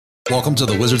Welcome to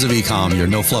the Wizards of Ecom, your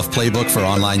no-fluff playbook for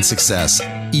online success.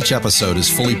 Each episode is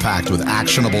fully packed with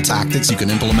actionable tactics you can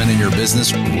implement in your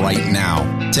business right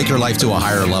now. Take your life to a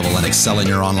higher level and excel in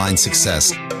your online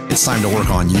success. It's time to work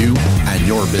on you and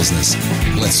your business.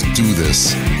 Let's do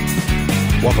this.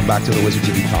 Welcome back to the Wizards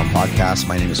of Ecom podcast.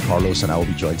 My name is Carlos, and I will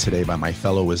be joined today by my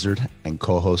fellow wizard and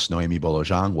co-host, Noemi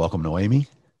Bolojan. Welcome, Noemi.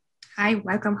 Hi,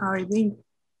 welcome. How are you doing?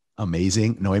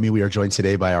 Amazing. Noemi, we are joined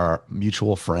today by our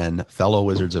mutual friend, fellow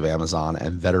Wizards of Amazon,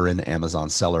 and veteran Amazon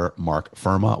seller, Marc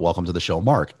Furma. Welcome to the show,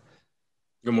 Marc.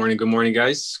 Good morning. Good morning,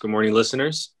 guys. Good morning,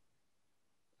 listeners.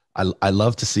 I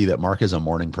love to see that Marc is a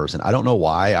morning person. I don't know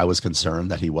why I was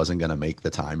concerned that he wasn't going to make the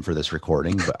time for this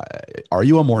recording, but are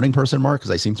you a morning person, Marc?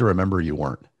 Because I seem to remember you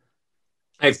weren't.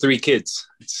 I have 3 kids.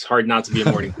 It's hard not to be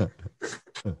a morning.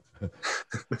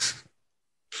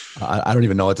 I don't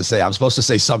even know what to say. I'm supposed to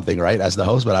say something, right, as the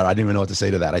host, but I didn't even know what to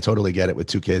say to that. I totally get it with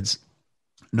 2 kids.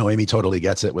 Noemi totally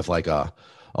gets it with like a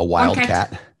wild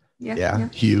cat. Yeah.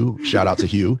 Hugh. Shout out to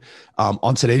Hugh.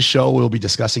 On today's show, we'll be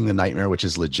discussing the nightmare, which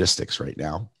is logistics right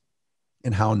now,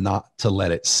 and how not to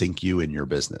let it sink you in your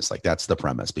business. Like, that's the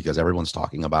premise, because everyone's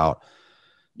talking about,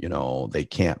 they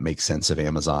can't make sense of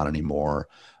Amazon anymore.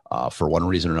 For one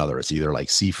reason or another. It's either like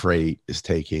sea freight is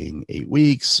taking 8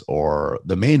 weeks, or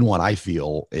the main one I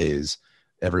feel is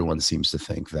everyone seems to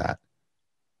think that,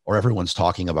 or everyone's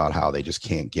talking about how they just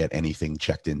can't get anything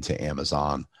checked into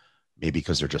Amazon, maybe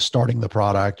because they're just starting the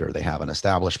product or they have an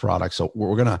established product. So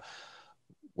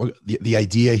the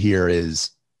idea here is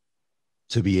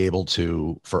to be able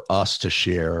for us to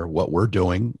share what we're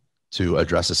doing to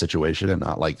address the situation and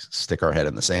not like stick our head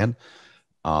in the sand.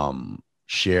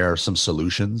 Share some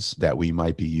solutions that we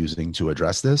might be using to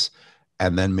address this.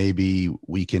 And then maybe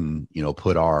we can,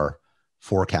 put our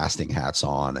forecasting hats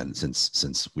on. And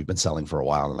since we've been selling for a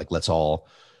while, and let's all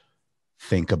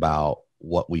think about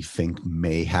what we think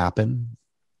may happen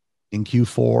in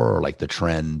Q4, or like the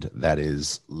trend that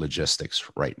is logistics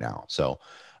right now. So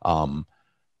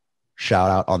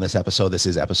shout out on this episode. This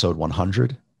is episode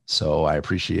 100. So I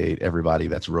appreciate everybody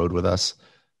that's rode with us.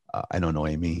 I know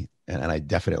Noemi, and I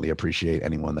definitely appreciate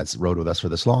anyone that's rode with us for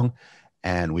this long.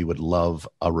 And we would love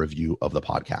a review of the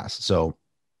podcast. So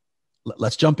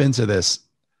let's jump into this.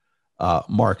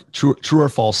 Marc, true or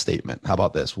false statement? How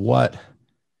about this? What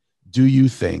do you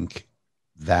think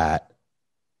that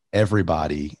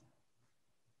everybody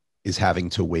is having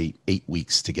to wait 8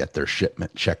 weeks to get their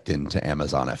shipment checked into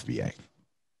Amazon FBA?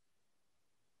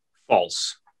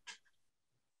 False.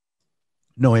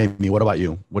 Noemi, what about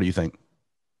you? What do you think?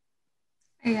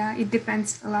 Yeah, it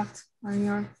depends a lot on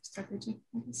your strategy,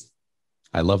 I guess.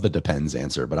 I love the depends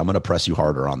answer, but I'm going to press you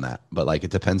harder on that. But it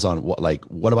depends on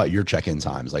what about your check-in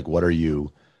times? What are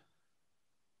you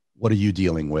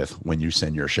dealing with when you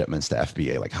send your shipments to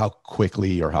FBA? Like, how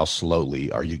quickly or how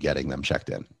slowly are you getting them checked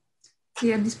in?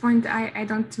 See, at this point, I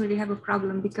don't really have a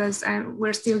problem, because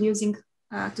we're still using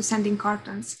to sending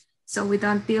cartons. So we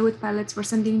don't deal with pallets. We're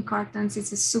sending cartons.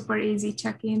 It's a super easy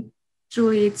check-in.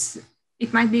 Truly,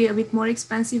 it might be a bit more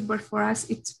expensive, but for us,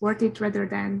 it's worth it rather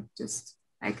than just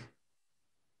like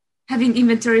having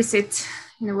inventory sit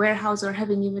in a warehouse or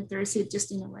having inventory sit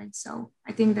just in a way. So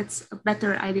I think that's a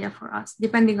better idea for us,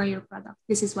 depending on your product.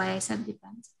 This is why I said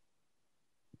depends.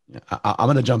 Yeah, I'm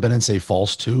going to jump in and say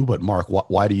false too, but Marc,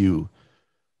 why do you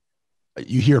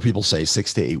hear people say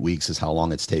 6 to 8 weeks is how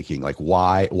long it's taking? Like,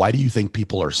 why do you think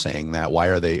people are saying that? Why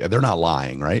are they're not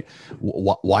lying, right?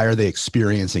 Why are they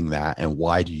experiencing that? And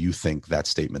why do you think that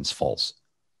statement's false?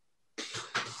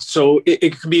 So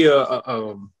it could be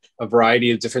a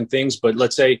variety of different things, but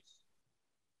let's say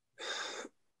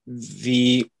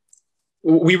we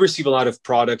receive a lot of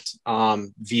product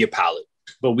via pallet,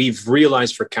 but we've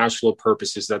realized for cash flow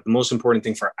purposes that the most important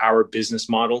thing for our business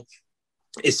model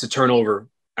is to turn over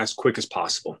as quick as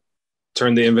possible.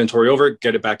 Turn the inventory over,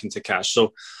 get it back into cash.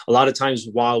 So a lot of times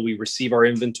while we receive our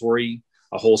inventory,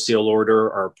 a wholesale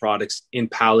order, our products in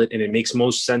pallet, and it makes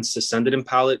most sense to send it in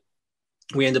pallet,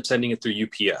 we end up sending it through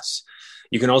UPS.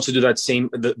 You can also do that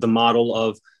the model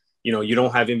of, you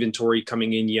don't have inventory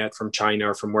coming in yet from China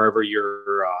or from wherever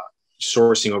you're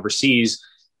sourcing overseas.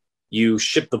 You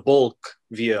ship the bulk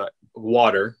via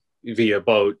water, via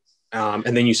boat,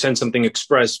 and then you send something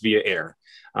express via air.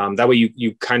 That way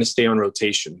you kind of stay on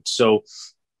rotation. So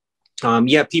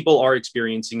people are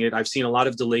experiencing it. I've seen a lot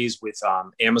of delays with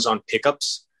Amazon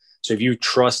pickups. So if you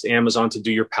trust Amazon to do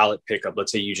your pallet pickup,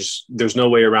 let's say there's no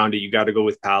way around it, you got to go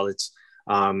with pallets,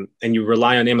 and you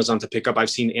rely on Amazon to pick up. I've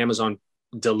seen Amazon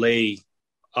delay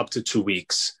up to 2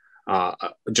 weeks,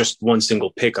 just one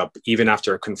single pickup, even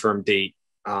after a confirmed date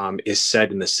is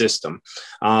set in the system.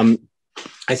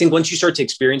 I think once you start to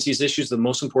experience these issues, the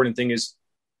most important thing is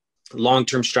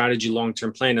long-term strategy,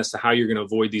 long-term plan as to how you're going to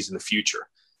avoid these in the future.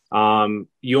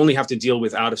 You only have to deal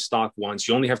with out of stock once.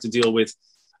 You only have to deal with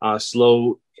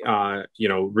slow,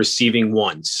 receiving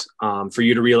once for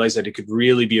you to realize that it could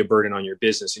really be a burden on your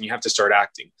business, and you have to start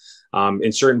acting.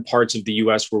 In certain parts of the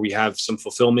U.S. where we have some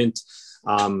fulfillment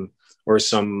or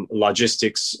some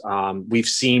logistics, we've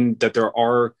seen that there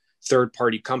are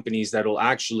third-party companies that will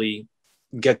actually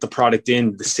get the product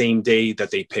in the same day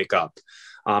that they pick up.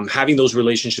 Having those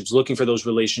relationships, looking for those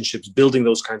relationships, building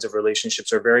those kinds of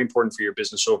relationships are very important for your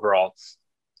business overall.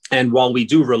 And while we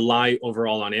do rely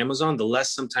overall on Amazon, the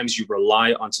less sometimes you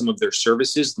rely on some of their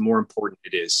services, the more important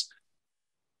it is.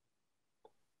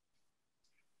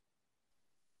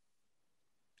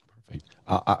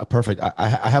 Perfect.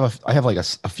 I have like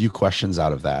a few questions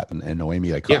out of that, and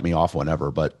Noemi, cut me off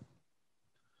whenever. But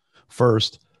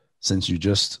first, since you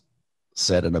just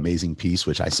said an amazing piece,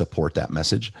 which I support that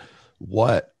message,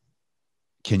 what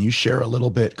can you share a little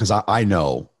bit? Because I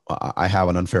know I have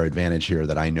an unfair advantage here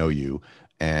that I know you,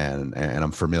 and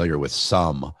I'm familiar with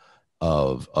some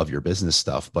of your business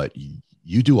stuff, but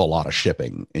you do a lot of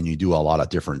shipping and you do a lot of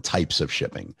different types of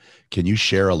shipping. Can you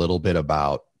share a little bit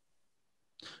about,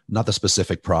 not the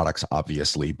specific products,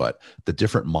 obviously, but the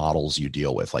different models you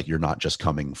deal with? Like, you're not just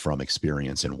coming from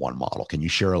experience in one model. Can you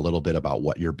share a little bit about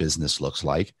what your business looks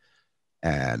like?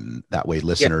 And that way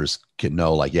listeners can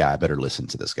know, like, I better listen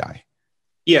to this guy.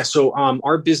 Yeah. So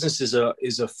our business is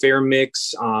a fair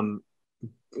mix.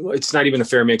 It's not even a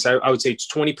fair mix. I would say it's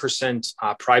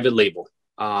 20% private label.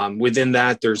 Within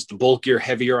that, there's the bulkier,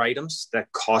 heavier items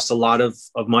that cost a lot of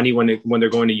money when they're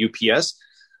going to UPS.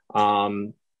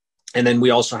 And then we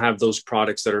also have those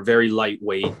products that are very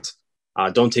lightweight,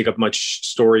 don't take up much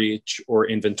storage or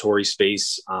inventory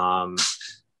space,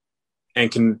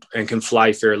 and can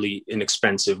fly fairly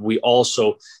inexpensive. We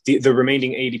also, the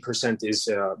remaining 80% is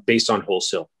based on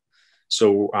wholesale.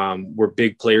 So we're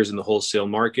big players in the wholesale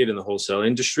market, in the wholesale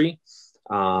industry.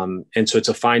 And so it's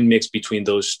a fine mix between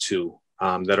those two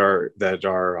that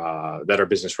our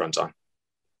business runs on.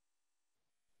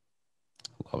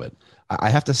 Love it. I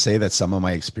have to say that some of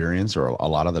my experience, or a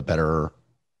lot of the better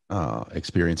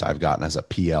experience I've gotten as a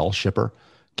PL shipper,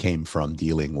 came from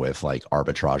dealing with like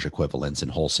arbitrage equivalents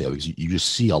and wholesale, because you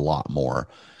just see a lot more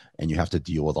and you have to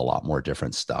deal with a lot more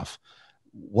different stuff.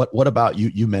 What about you?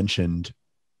 You mentioned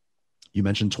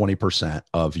 20%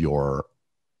 of your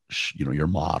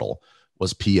model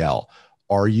was PL.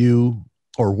 Are you,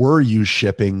 or were you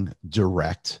shipping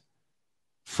direct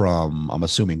from, I'm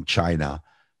assuming, China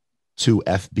to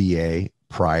FBA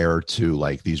prior to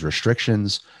like these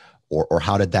restrictions, or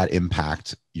how did that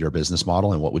impact your business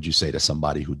model? And what would you say to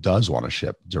somebody who does want to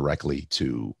ship directly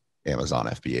to Amazon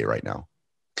FBA right now?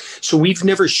 So we've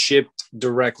never shipped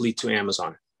directly to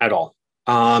Amazon at all.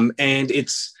 And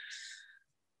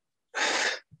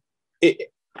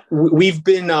we've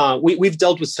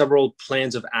dealt with several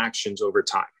plans of actions over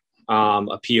time,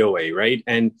 a POA, right?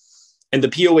 And the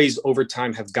POAs over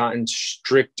time have gotten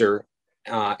stricter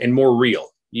and more real.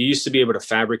 You used to be able to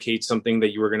fabricate something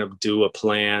that you were going to do a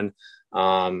plan,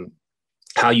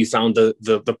 how you found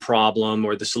the problem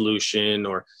or the solution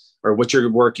or what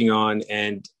you're working on.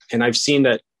 And I've seen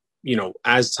that,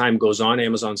 as time goes on,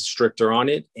 Amazon's stricter on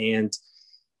it. And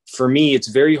for me, it's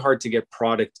very hard to get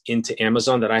product into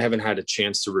Amazon that I haven't had a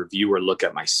chance to review or look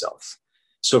at myself.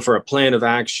 So for a plan of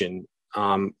action,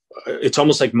 it's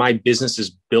almost like my business is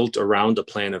built around a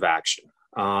plan of action.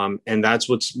 And that's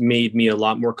what's made me a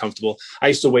lot more comfortable. I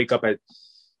used to wake up at,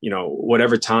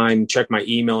 whatever time, check my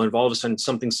email, and if all of a sudden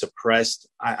something's suppressed,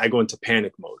 I go into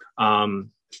panic mode.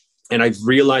 And I've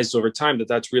realized over time that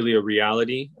that's really a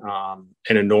reality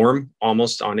and a norm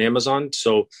almost on Amazon.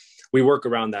 So we work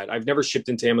around that. I've never shipped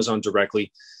into Amazon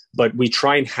directly, but we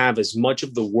try and have as much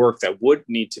of the work that would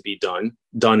need to be done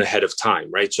ahead of time,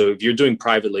 right? So if you're doing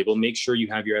private label, make sure you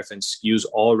have your FN SKUs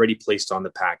already placed on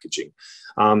the packaging.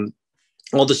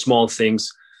 All the small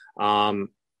things.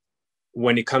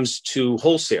 When it comes to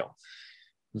wholesale,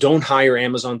 don't hire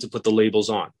Amazon to put the labels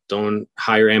on. Don't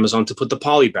hire Amazon to put the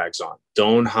poly bags on.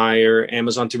 Don't hire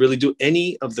Amazon to really do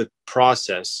any of the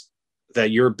process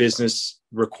that your business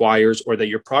requires or that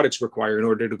your products require in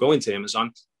order to go into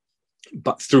Amazon,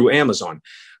 but through Amazon.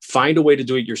 Find a way to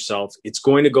do it yourself. It's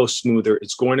going to go smoother.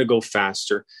 It's going to go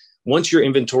faster. Once your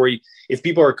inventory, if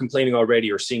people are complaining already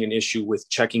or seeing an issue with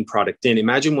checking product in,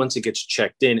 imagine once it gets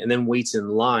checked in and then waits in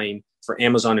line for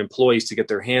Amazon employees to get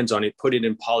their hands on it, put it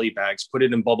in poly bags, put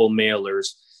it in bubble mailers,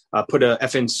 put a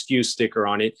FN SKU sticker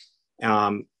on it.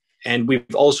 And we've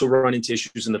also run into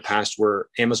issues in the past where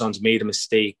Amazon's made a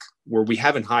mistake where we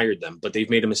haven't hired them, but they've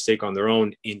made a mistake on their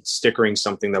own in stickering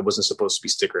something that wasn't supposed to be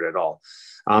stickered at all.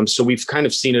 So we've kind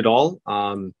of seen it all.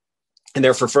 And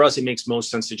therefore for us, it makes most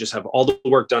sense to just have all the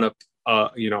work done up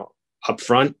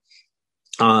front.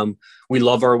 We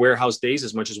love our warehouse days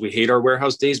as much as we hate our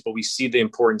warehouse days, but we see the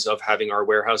importance of having our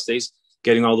warehouse days,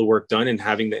 getting all the work done, and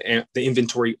having the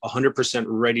inventory 100%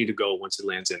 ready to go once it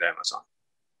lands into Amazon.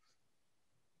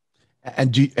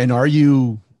 And are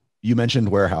you mentioned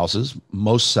warehouses.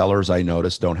 Most sellers I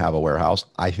notice don't have a warehouse.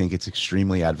 I think it's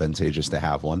extremely advantageous to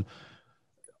have one,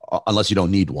 unless you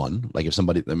don't need one. Like if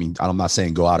somebody, I mean, I'm not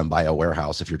saying go out and buy a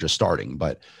warehouse if you're just starting,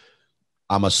 but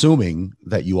I'm assuming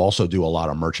that you also do a lot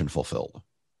of merchant fulfilled.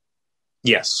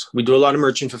 Yes, we do a lot of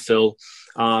merchant fulfill.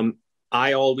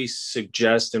 I always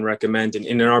suggest and recommend, and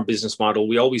in our business model,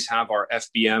 we always have our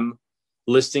FBM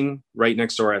listing right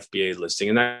next to our FBA listing.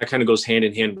 And that kind of goes hand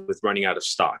in hand with running out of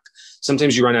stock.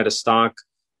 Sometimes you run out of stock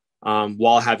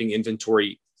while having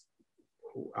inventory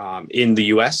in the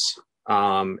US.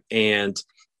 And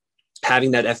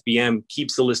having that FBM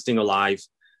keeps the listing alive,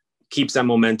 keeps that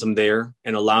momentum there,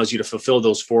 and allows you to fulfill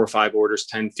those 4 or 5 orders,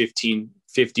 10, 15,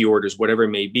 50 orders, whatever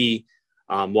it may be,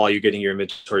 while you're getting your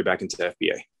inventory back into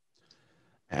FBA.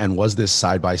 And was this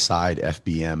side-by-side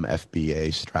FBM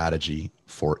FBA strategy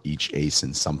for each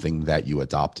ASIN something that you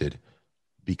adopted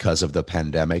because of the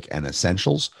pandemic and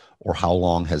essentials, or how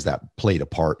long has that played a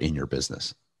part in your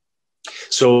business?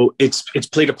 So it's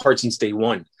played a part since day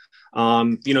one.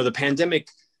 The pandemic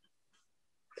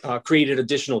created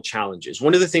additional challenges.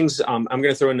 One of the things I'm going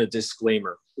to throw in a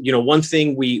disclaimer. One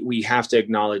thing we have to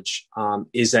acknowledge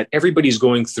is that everybody's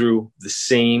going through the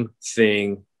same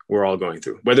thing we're all going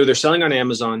through, whether they're selling on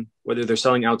Amazon, whether they're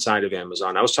selling outside of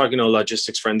Amazon. I was talking to a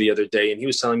logistics friend the other day, and he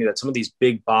was telling me that some of these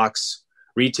big box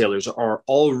retailers are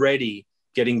already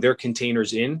getting their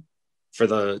containers in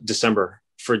for December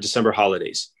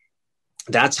holidays.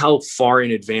 That's how far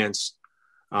in advance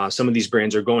some of these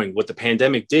brands are going. What the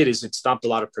pandemic did is it stopped a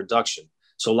lot of production.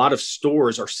 So a lot of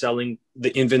stores are selling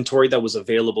the inventory that was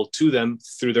available to them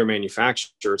through their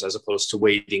manufacturers, as opposed to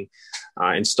waiting,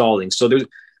 installing. So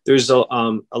there's a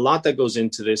lot that goes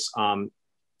into this. But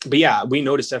yeah, we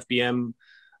noticed FBM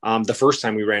the first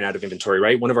time we ran out of inventory,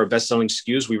 right? One of our best selling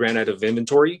SKUs, we ran out of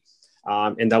inventory.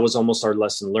 And that was almost our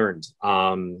lesson learned.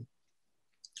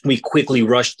 We quickly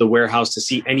rushed the warehouse to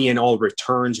see any and all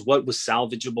returns, what was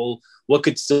salvageable, what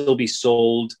could still be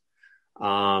sold.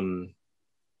 So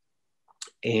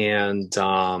an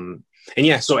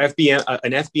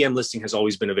FBM listing has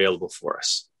always been available for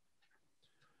us.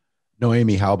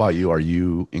 Noemi, how about you? Are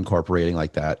you incorporating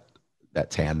like that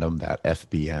tandem, that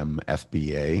FBM,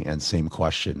 FBA? And same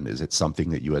question, is it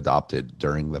something that you adopted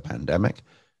during the pandemic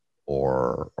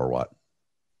or what?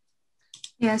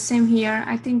 Yeah, same here.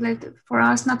 I think that for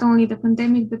us, not only the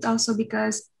pandemic, but also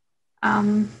because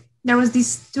there was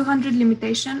this 200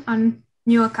 limitation on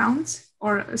new accounts,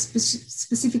 or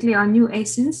specifically on new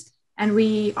ASINs. And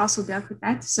we also dealt with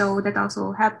that. So that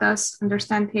also helped us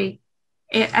understand, hey,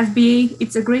 FBA,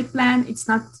 it's a great plan.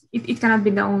 It cannot be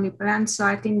the only plan. So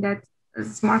I think that,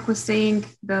 as Marc was saying,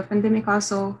 the pandemic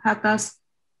also helped us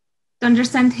to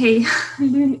understand, hey,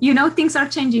 things are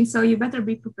changing, so you better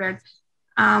be prepared.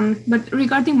 But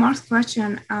regarding Marc's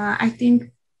question, I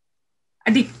think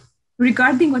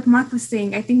regarding what Marc was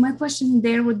saying, I think my question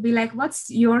there would be like, what's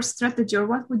your strategy, or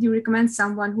what would you recommend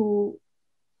someone who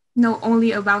know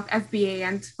only about FBA,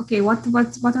 and okay, what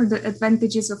are the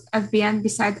advantages of FBM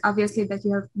besides obviously that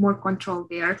you have more control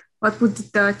there? What would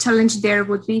the challenge there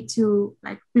would be to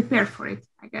like prepare for it,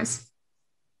 I guess?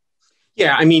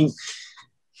 Yeah, I mean,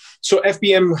 so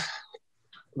FBM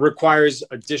requires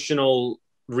additional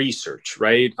research,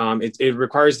 right? It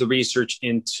requires the research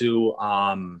into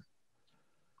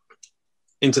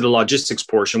the logistics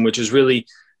portion, which is really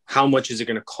how much is it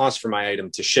going to cost for my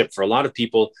item to ship. For a lot of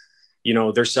people,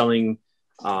 they're selling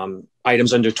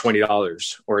items under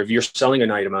 $20, or if you're selling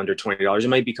an item under $20, it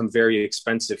might become very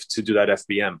expensive to do that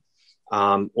FBM,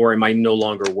 or it might no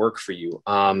longer work for you.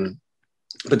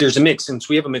 But there's a mix. Since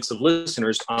we have a mix of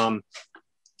listeners,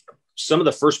 some of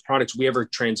the first products we ever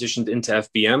transitioned into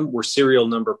FBM were serial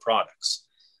number products,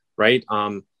 right?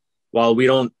 While we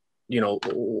don't,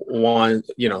 we'll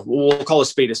call a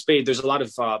spade. There's a lot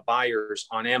of buyers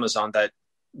on Amazon that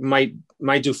might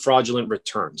do fraudulent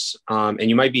returns, and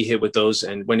you might be hit with those.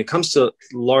 And when it comes to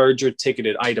larger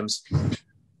ticketed items,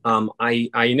 I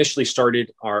initially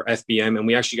started our FBM, and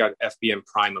we actually got FBM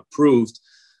Prime approved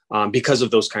because of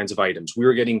those kinds of items. We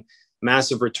were getting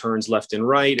massive returns left and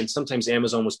right, and sometimes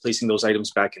Amazon was placing those items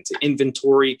back into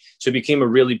inventory. So it became a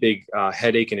really big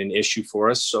headache and an issue for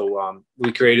us. So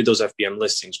we created those FBM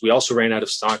listings. We also ran out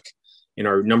of stock in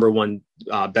our number one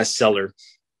bestseller,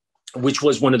 which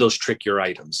was one of those trickier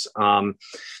items.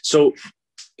 So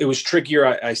it was trickier,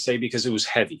 I say, because it was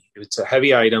heavy. It's a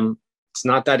heavy item. It's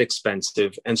not that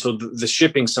expensive. And so the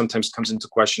shipping sometimes comes into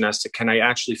question as to, can I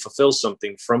actually fulfill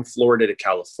something from Florida to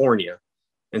California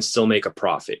and still make a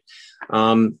profit?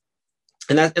 And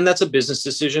that's a business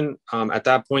decision at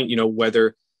that point,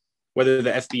 whether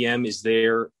the FBM is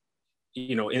there,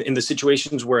 in the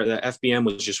situations where the FBM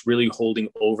was just really holding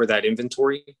over that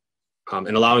inventory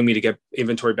and allowing me to get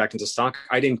inventory back into stock.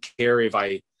 I didn't care if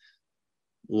I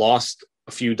lost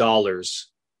a few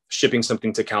dollars shipping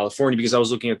something to California, because I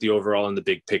was looking at the overall and the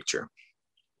big picture.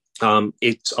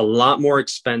 It's a lot more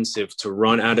expensive to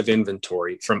run out of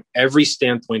inventory from every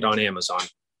standpoint on Amazon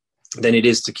than it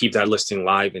is to keep that listing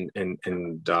live and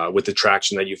with the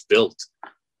traction that you've built.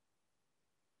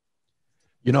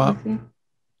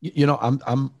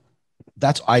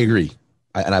 I agree.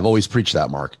 And I've always preached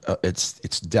that, Mark.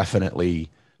 It's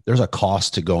definitely, there's a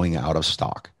cost to going out of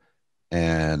stock.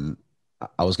 And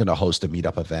I was going to host a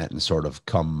meetup event and sort of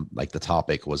the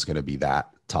topic was going to be that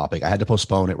topic. I had to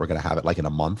postpone it. We're going to have it in a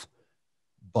month,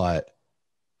 but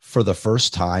for the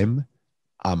first time,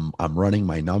 I'm running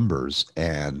my numbers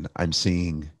and I'm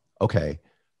seeing, okay,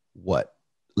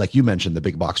 like you mentioned, the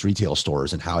big box retail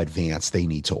stores and how advanced they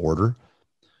need to order.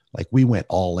 Like we went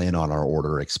all in on our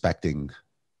order, expecting,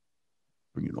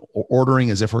 ordering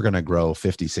as if we're going to grow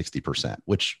 50, 60%,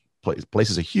 which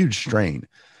places a huge strain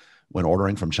when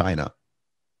ordering from China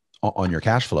on your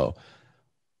cash flow.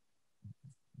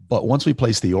 But once we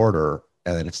place the order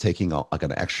and then it's taking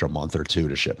an extra month or two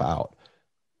to ship out,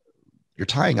 you're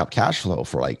tying up cash flow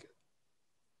for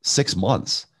 6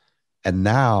 months. And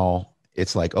now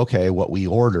it's okay, what we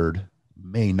ordered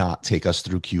may not take us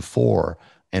through Q4.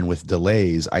 And with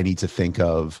delays, I need to think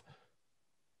of,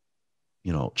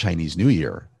 Chinese New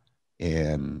Year,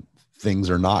 and things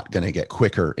are not going to get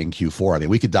quicker in Q4. I mean,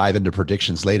 we could dive into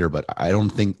predictions later, but I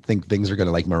don't think things are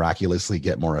going to miraculously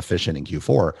get more efficient in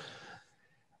Q4.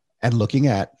 And looking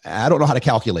at, I don't know how to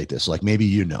calculate this.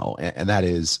 Maybe, and that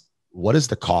is, what is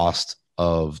the cost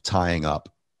of tying up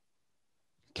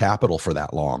capital for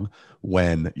that long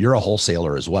when you're a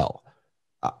wholesaler as well?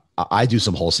 I do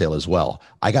some wholesale as well.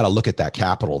 I got to look at that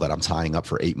capital that I'm tying up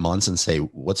for 8 months and say,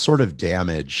 what sort of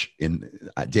damage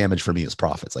for me is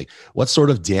profits? What sort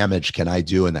of damage can I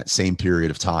do in that same period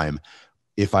of time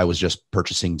if I was just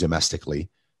purchasing domestically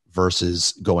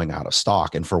versus going out of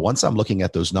stock? And for once, I'm looking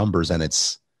at those numbers and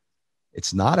it's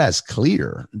not as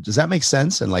clear. Does that make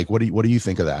sense? And what do you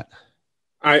think of that?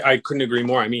 I couldn't agree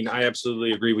more. I mean, I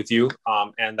absolutely agree with you.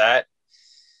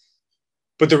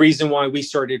 But the reason why we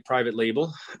started private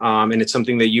label, and it's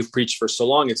something that you've preached for so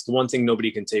long, it's the one thing nobody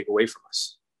can take away from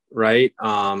us, right?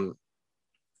 The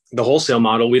wholesale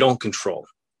model, we don't control.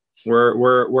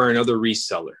 We're another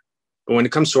reseller. But when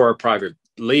it comes to our private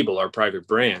label, our private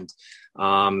brand,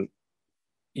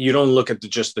 you don't look at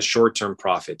just the short-term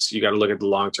profits. You got to look at the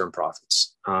long-term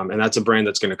profits. And that's a brand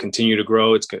that's going to continue to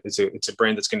grow. It's a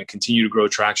brand that's going to continue to grow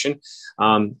traction.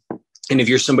 And if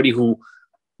you're somebody who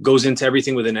goes into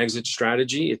everything with an exit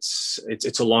strategy, it's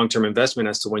a long-term investment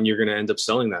as to when you're going to end up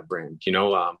selling that brand.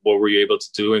 What were you able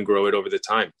to do and grow it over the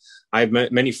time? I have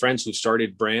met many friends who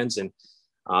started brands and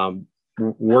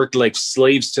worked like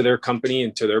slaves to their company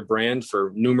and to their brand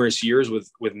for numerous years with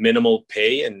minimal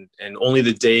pay. And only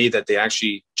the day that they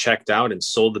actually checked out and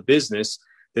sold the business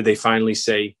did they finally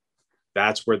say,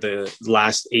 that's where the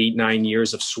last 8-9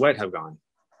 years of sweat have gone.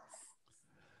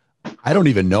 I don't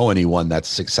even know anyone that's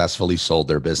successfully sold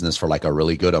their business for a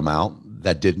really good amount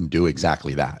that didn't do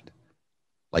exactly that.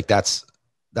 That's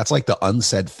the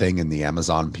unsaid thing in the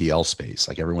Amazon PL space.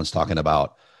 Everyone's talking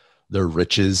about the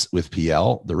riches with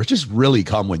PL. The riches really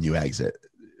come when you exit.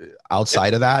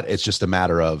 Outside of that, it's just a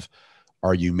matter of,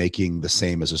 are you making the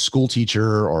same as a school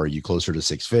teacher, or are you closer to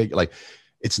 6 figures?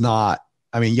 It's not,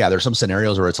 there's some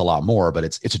scenarios where it's a lot more, but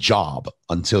it's a job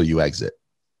until you exit.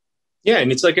 Yeah.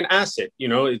 And it's like an asset,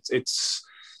 it's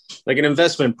like an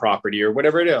investment property or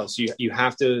whatever it is. You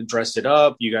have to dress it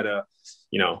up. You got to,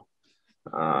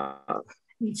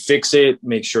 fix it,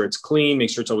 make sure it's clean, make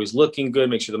sure it's always looking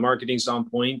good, make sure the marketing's on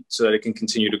point so that it can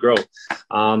continue to grow.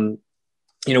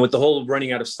 With the whole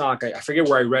running out of stock, I forget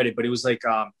where I read it, but it was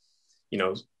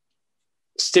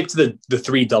stick to the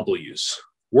 3 W's: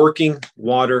 working,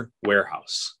 water,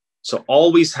 warehouse. So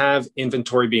always have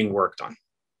inventory being worked on.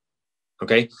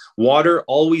 Okay. Water,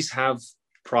 always have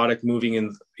product moving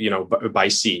in, by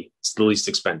sea. It's the least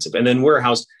expensive. And then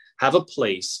warehouse, have a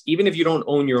place, even if you don't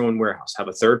own your own warehouse, have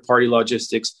a third-party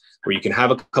logistics where you can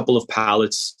have a couple of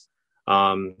pallets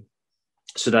so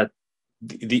that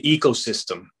the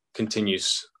ecosystem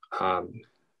continues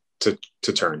to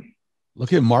turn.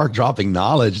 Look at Mark dropping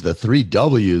knowledge, the 3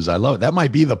 W's. I love it. That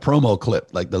might be the promo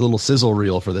clip, like the little sizzle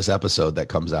reel for this episode that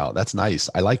comes out. That's nice.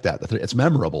 I like that. It's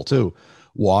memorable too.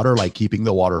 Water, like keeping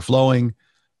the water flowing.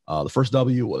 The first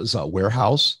W was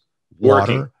warehouse.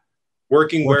 Water.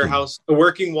 Working warehouse. A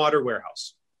working water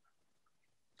warehouse.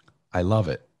 I love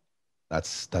it.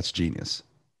 That's genius.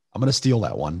 I'm going to steal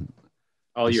that one.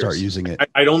 All yours. Start using it.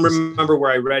 I don't remember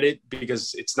where I read it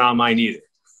because it's not mine either.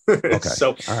 Okay.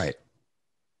 So, all right.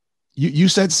 You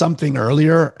said something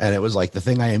earlier, and it was like the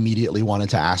thing I immediately wanted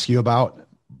to ask you about,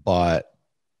 but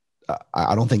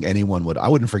I don't think anyone would. I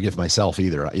wouldn't forgive myself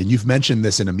either. And you've mentioned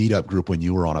this in a meetup group when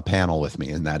you were on a panel with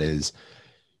me, and that is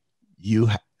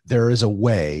there is a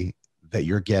way that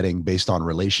you're getting, based on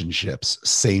relationships,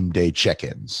 same day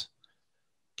check-ins.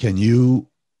 Can you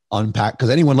unpack? Because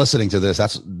anyone listening to this,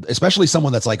 that's especially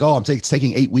someone that's like, oh, it's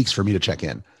taking 8 weeks for me to check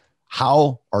in.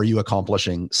 How are you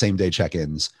accomplishing same day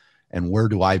check-ins? And where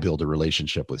do I build a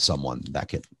relationship with someone that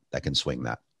can swing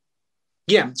that?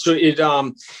 Yeah. So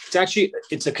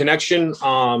it's a connection.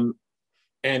 And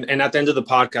at the end of the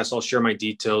podcast, I'll share my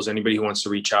details. Anybody who wants to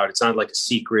reach out, it's not like a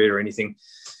secret or anything.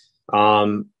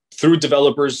 Through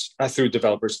distributors,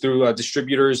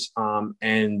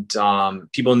 and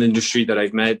people in the industry that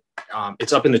I've met.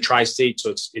 It's up in the tri-state,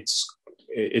 so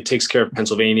it takes care of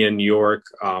Pennsylvania, New York,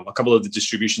 a couple of the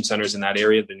distribution centers in that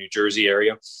area, the New Jersey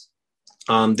area.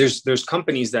 There's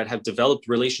companies that have developed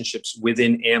relationships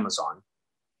within Amazon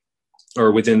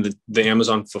or within the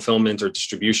Amazon fulfillment or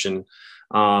distribution.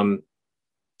 And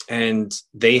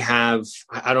they have,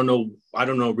 I don't know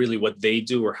really what they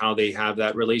do or how they have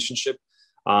that relationship.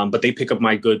 But they pick up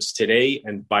my goods today,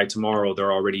 and by tomorrow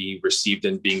they're already received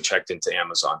and being checked into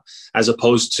Amazon, as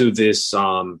opposed to this,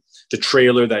 the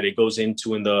trailer that it goes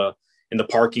into in the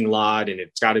parking lot, and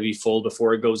it's got to be full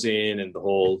before it goes in, and the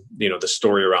whole, the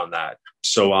story around that.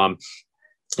 So,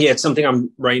 it's something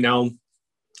right now,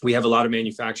 we have a lot of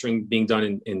manufacturing being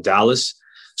done in Dallas.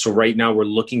 So right now we're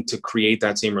looking to create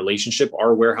that same relationship.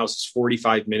 Our warehouse is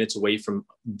 45 minutes away from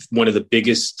one of the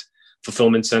biggest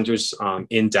fulfillment centers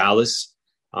in Dallas.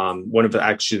 One of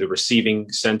the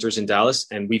receiving centers in Dallas.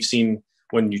 And we've seen,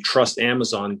 when you trust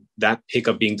Amazon, that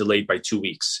pickup being delayed by 2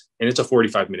 weeks, and it's a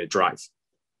 45-minute drive.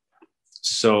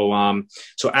 So as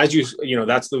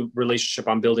that's the relationship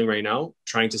I'm building right now,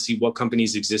 trying to see what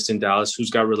companies exist in Dallas, who's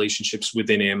got relationships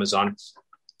within Amazon.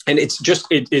 And it's just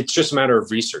a matter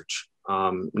of research.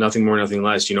 Nothing more, nothing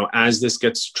less. As this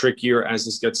gets trickier, as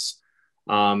this gets,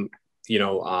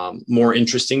 more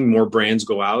interesting, more brands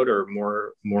go out, or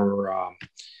more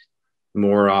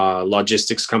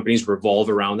logistics companies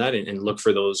revolve around that and look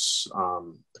for those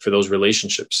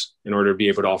relationships in order to be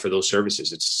able to offer those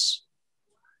services. It's,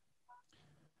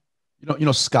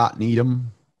 Scott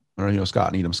Needham,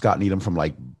 Scott Needham from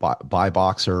like Buy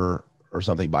Boxer or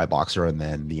something, Buy Boxer, and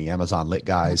then the Amazon Lit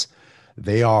guys.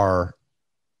 They're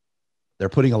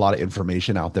putting a lot of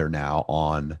information out there now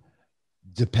on,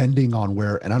 depending on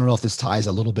where, and I don't know if this ties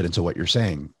a little bit into what you're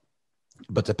saying,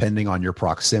 but depending on your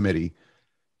proximity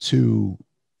to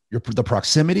the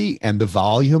proximity and the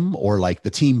volume, or like the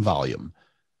team volume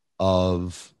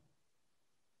of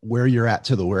where you're at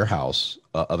to the warehouse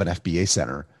of an FBA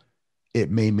center, it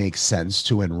may make sense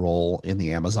to enroll in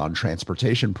the Amazon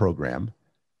transportation program.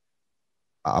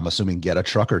 I'm assuming get a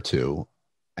truck or two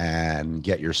and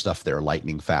get your stuff there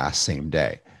lightning fast, same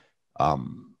day.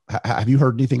 Have you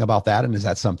heard anything about that? And is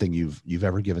that something you've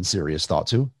ever given serious thought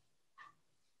to?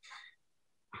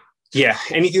 Yeah.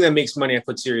 Anything that makes money, I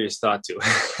put serious thought to.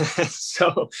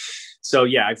 So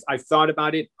yeah, I've thought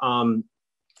about it.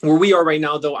 Where we are right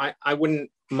now, though, I wouldn't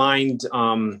mind,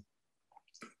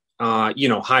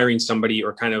 hiring somebody,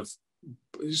 or kind of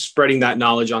spreading that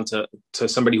knowledge onto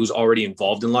somebody who's already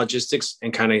involved in logistics,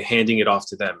 and kind of handing it off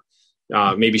to them.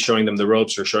 Maybe showing them the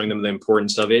ropes, or showing them the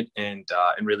importance of it, and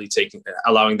really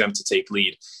allowing them to take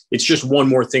lead. It's just one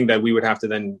more thing that we would have to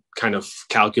then kind of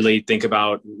calculate, think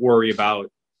about, worry about,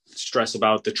 stress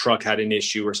about. The truck had an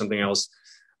issue or something else.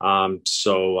 But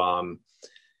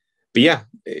yeah,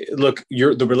 look,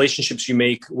 the relationships you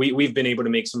make, we've been able to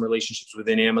make some relationships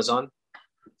within Amazon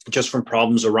just from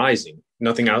problems arising.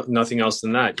 Nothing else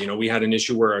than that. We had an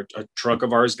issue where a truck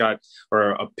of ours a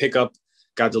pickup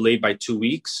got delayed by 2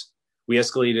 weeks. We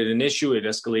escalated an issue. It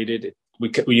escalated.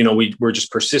 We were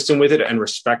just persistent with it and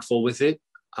respectful with it.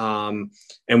 And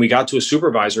we got to a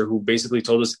supervisor who basically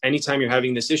told us, anytime you're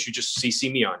having this issue, just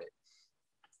CC me on it.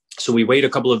 So we wait a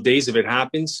couple of days. If it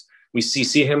happens, we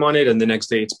CC him on it, and the next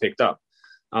day it's picked up.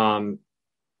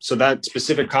 So that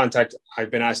specific contact I've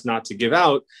been asked not to give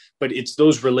out, but it's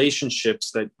those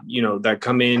relationships that, that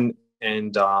come in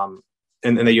and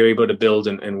that you're able to build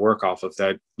and work off of,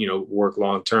 that, work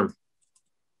long-term.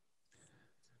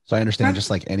 So I understand just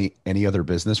like any other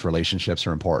business, relationships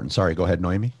are important. Sorry, go ahead,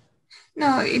 Noemi.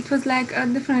 No, it was like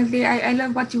definitely, I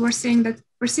love what you were saying, that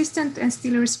persistent and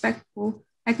still respectful.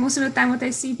 Like most of the time what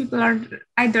I see, people are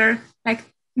either like,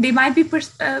 they might be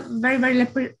very, very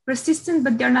persistent,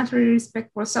 but they're not really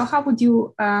respectful. So how would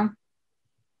you,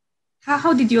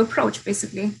 how did you approach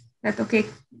basically that, okay,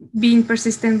 being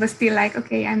persistent, but still like,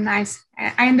 okay, I'm nice.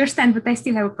 I understand, but I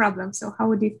still have a problem. So how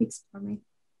would you fix it for me?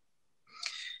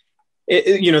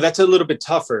 That's a little bit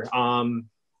tougher. And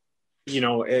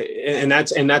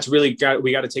that's really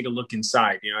we got to take a look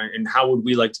inside, and how would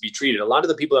we like to be treated? A lot of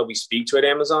the people that we speak to at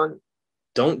Amazon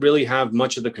don't really have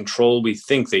much of the control we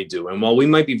think they do. And while we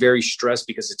might be very stressed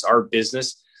because it's our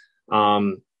business,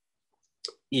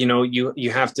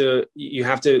 you have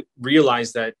to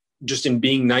realize that just in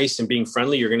being nice and being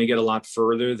friendly, you're going to get a lot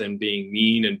further than being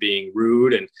mean and being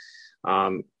rude.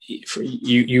 And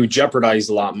you jeopardize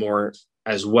a lot more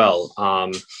as well.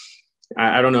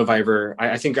 I don't know if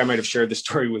I think I might have shared this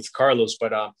story with Carlos,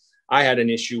 but I had an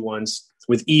issue once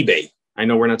with eBay. I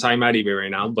know we're not talking about eBay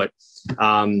right now, but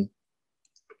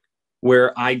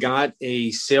where I got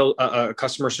a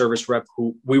customer service rep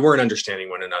who we weren't understanding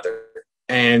one another.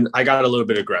 And I got a little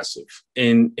bit aggressive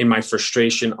in my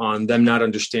frustration on them not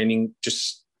understanding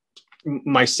just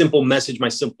my simple message, my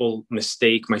simple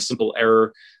mistake, my simple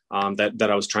error that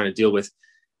I was trying to deal with.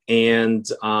 And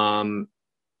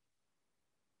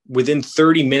within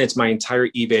 30 minutes, my entire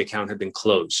eBay account had been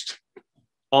closed.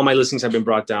 All my listings have been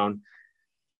brought down.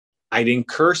 I didn't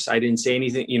curse. I didn't say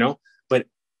anything, but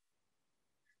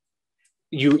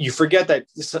you forget that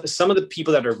some of the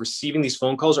people that are receiving these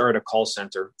phone calls are at a call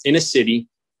center in a city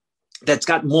that's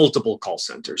got multiple call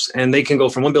centers, and they can go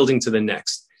from one building to the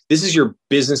next. This is your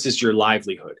business, is your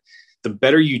livelihood. The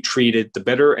better you treat it, the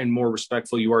better and more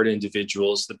respectful you are to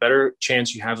individuals, the better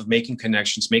chance you have of making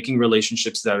connections, making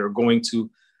relationships that are going to,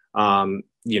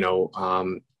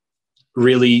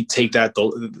 really take that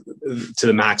to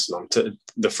the maximum, to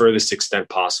the furthest extent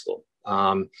possible.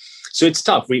 So it's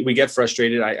tough. We get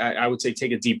frustrated. I would say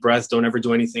take a deep breath. Don't ever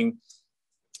do anything,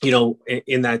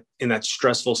 in that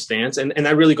stressful stance. And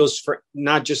that really goes for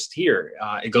not just here.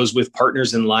 It goes with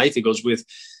partners in life. It goes with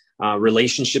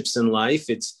relationships in life.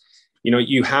 It's,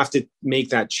 you have to make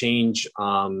that change.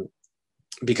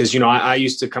 Because, I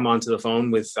used to come onto the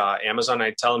phone with Amazon.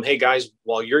 I'd tell them, hey guys,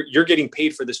 while you're getting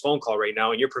paid for this phone call right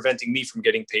now, and you're preventing me from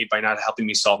getting paid by not helping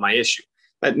me solve my issue.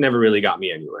 That never really got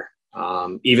me anywhere.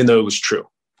 Even though it was true.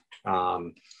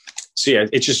 So yeah,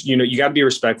 it's just, you got to be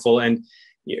respectful, and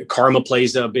karma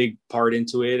plays a big part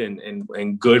into it,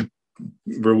 and good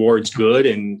rewards good.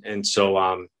 And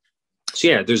so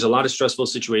yeah, there's a lot of stressful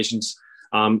situations.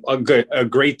 A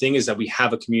great thing is that we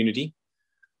have a community.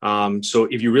 So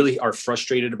if you really are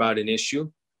frustrated about an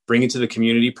issue, bring it to the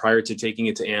community prior to taking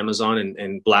it to Amazon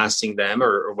and blasting them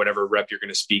or whatever rep you're going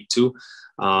to speak to.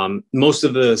 Most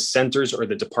of the centers or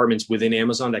the departments within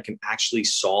Amazon that can actually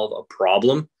solve a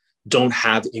problem don't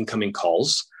have incoming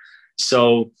calls.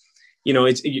 So,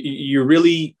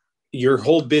 your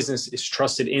whole business is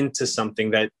trusted into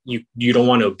something that you don't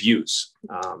want to abuse.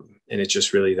 And it's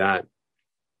just really that.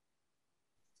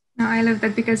 No, I love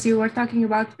that, because you were talking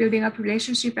about building up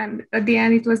relationship, and at the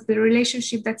end, it was the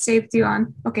relationship that saved you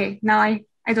on, okay, now I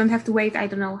don't have to wait. I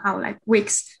don't know how, like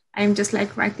weeks. I'm just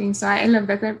like writing. So I love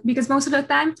that, because most of the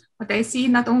time what I see,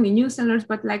 not only new sellers,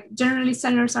 but like generally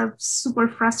sellers are super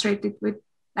frustrated with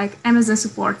like Amazon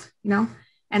support,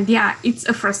 and yeah, it's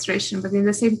a frustration, but in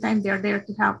the same time, they're there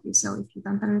to help you. So if you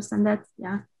don't understand that,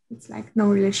 yeah, it's like no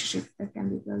relationship that can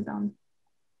be built on,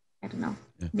 I don't know,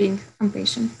 being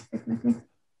impatient, definitely.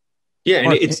 Yeah.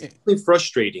 And it's definitely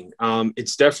frustrating.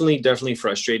 It's definitely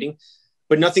frustrating,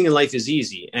 but nothing in life is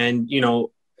easy. And,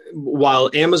 while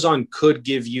Amazon could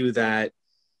give you that,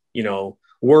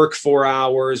 work 4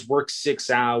 hours, work 6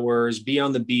 hours, be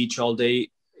on the beach all day,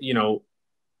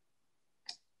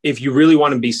 if you really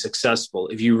want to be successful,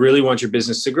 if you really want your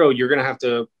business to grow, you're going to have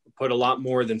to put a lot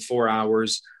more than 4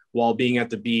 hours while being at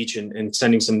the beach and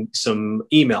sending some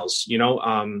emails.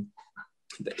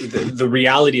 The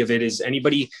reality of it is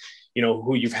anybody,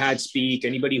 who you've had speak,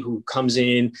 anybody who comes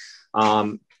in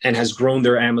and has grown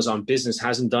their Amazon business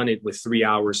hasn't done it with 3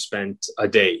 hours spent a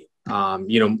day.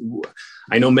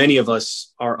 I know many of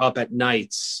us are up at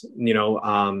nights,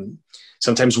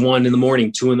 sometimes 1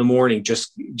 a.m, 2 a.m,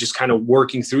 just kind of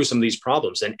working through some of these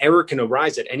problems, and error can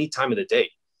arise at any time of the day.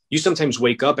 You sometimes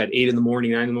wake up at 8 a.m, 9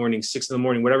 a.m, 6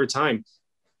 a.m, whatever time,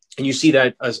 and you see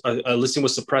that a listing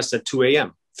was suppressed at 2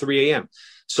 a.m, 3 a.m.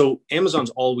 So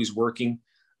Amazon's always working.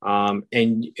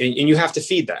 And you have to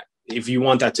feed that if you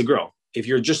want that to grow. If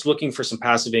you're just looking for some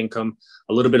passive income,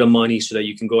 a little bit of money so that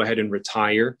you can go ahead and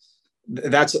retire,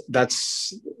 that's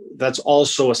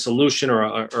also a solution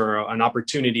or an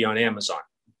opportunity on Amazon.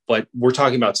 But we're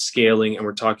talking about scaling and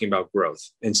we're talking about growth.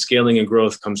 And scaling and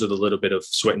growth comes with a little bit of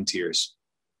sweat and tears.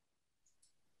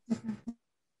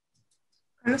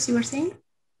 Carlos, you were saying?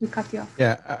 We cut you off.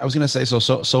 Yeah, I was going to say,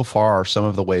 so far, some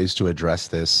of the ways to address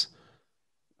this.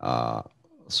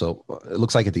 So it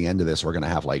looks like at the end of this, we're going to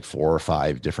have like 4 or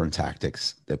 5 different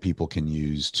tactics that people can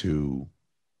use to,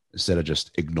 instead of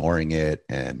just ignoring it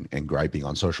and griping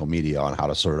on social media, on how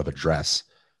to sort of address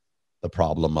the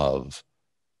problem of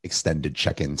extended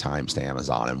check-in times to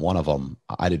Amazon. And one of them,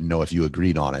 I didn't know if you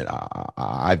agreed on it.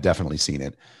 I've definitely seen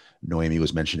it. Noemi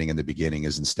was mentioning in the beginning,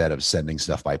 is instead of sending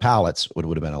stuff by pallets, what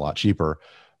would have been a lot cheaper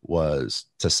was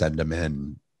to send them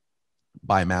in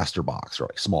by master box or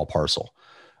like small parcel.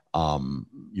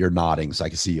 You're nodding, so I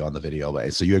can see you on the video.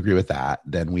 So you agree with that.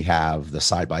 Then we have the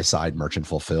side-by-side merchant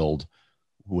fulfilled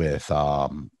with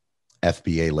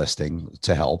FBA listing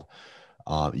to help.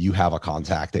 You have a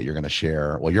contact that you're going to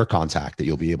share. Well, your contact that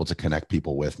you'll be able to connect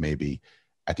people with maybe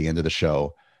at the end of the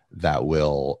show that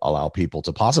will allow people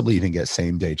to possibly even get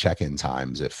same day check-in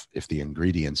times if the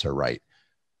ingredients are right.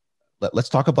 Let's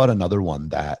talk about another one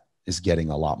that is getting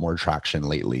a lot more traction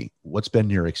lately. What's been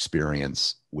your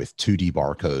experience with 2D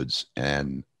barcodes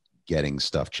and getting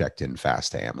stuff checked in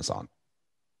fast to Amazon?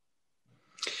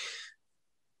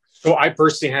 So I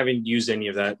personally haven't used any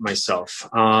of that myself.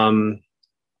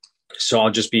 So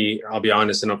I'll be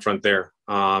honest and upfront there.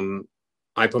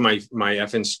 I put my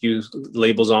FNSKU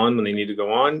labels on when they need to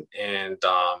go on. And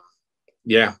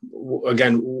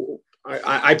again,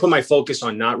 I put my focus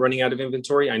on not running out of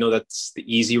inventory. I know that's the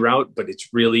easy route, but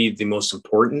it's really the most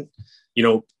important.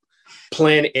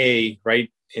 Plan A,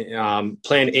 right?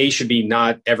 Plan A should be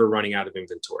not ever running out of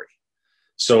inventory.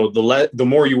 So the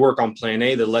more you work on plan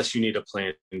A, the less you need a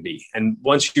plan B. And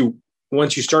once you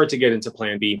start to get into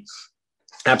plan B,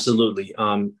 absolutely.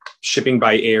 Shipping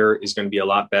by air is going to be a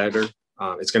lot better.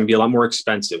 It's going to be a lot more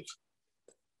expensive,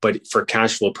 but for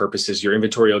cash flow purposes, your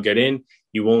inventory will get in,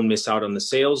 you won't miss out on the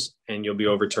sales, and you'll be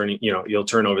you'll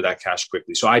turn over that cash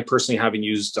quickly. So I personally haven't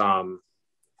used, different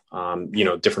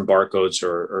barcodes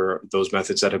or those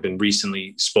methods that have been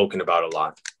recently spoken about a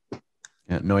lot.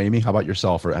 Yeah. Noemi, how about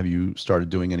yourself? Or have you started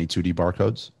doing any 2D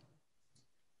barcodes?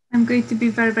 I'm going to be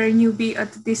very, very newbie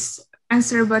at this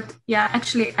answer, but yeah,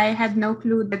 actually I had no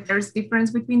clue that there's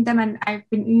difference between them, and I've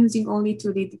been using only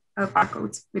 2D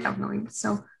barcodes without knowing.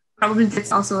 So probably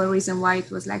that's also a reason why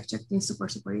it was like checked in super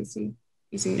easy.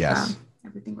 Yes.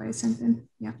 Everything what I sent in.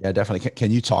 Yeah, definitely.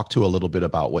 Can you talk to a little bit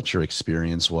about what your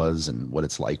experience was and what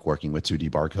it's like working with 2D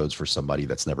barcodes for somebody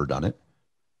that's never done it?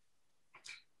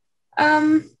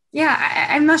 I'm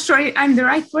not sure I'm the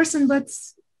right person, but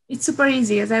it's super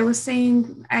easy. As I was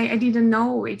saying, I didn't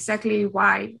know exactly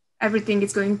why everything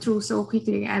is going through so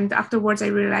quickly. And afterwards I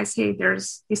realized, hey,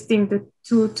 there's this thing, the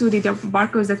 2D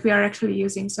barcodes that we are actually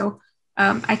using. So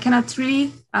I cannot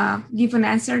really give an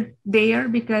answer there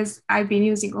because I've been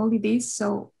using only these.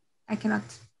 So I cannot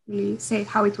really say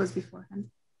how it was beforehand.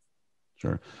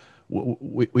 Sure.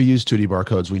 We use 2D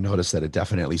barcodes. We noticed that it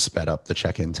definitely sped up the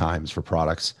check-in times for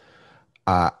products.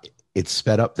 It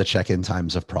sped up the check-in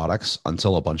times of products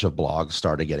until a bunch of blogs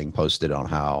started getting posted on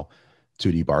how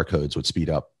 2D barcodes would speed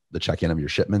up the check-in of your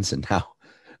shipments. And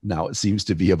now it seems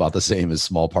to be about the same as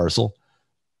small parcel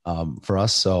for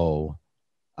us. So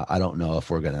I don't know if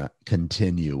we're going to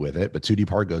continue with it, but 2D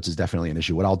barcodes is definitely an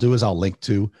issue. What I'll do is I'll link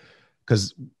to,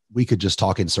 because we could just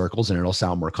talk in circles and it'll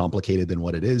sound more complicated than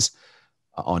what it is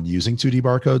on using 2D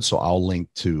barcodes. So I'll link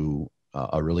to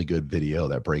a really good video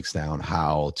that breaks down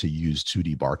how to use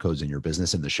 2D barcodes in your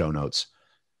business in the show notes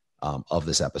of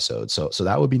this episode. So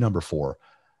that would be number 4.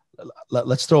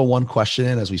 Let's throw one question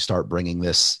in as we start bringing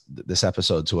this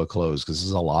episode to a close, because this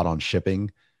is a lot on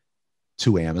shipping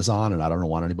to Amazon, and I don't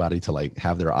want anybody to like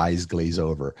have their eyes glaze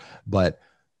over. But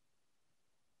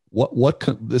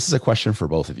this is a question for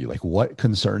both of you. Like, what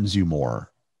concerns you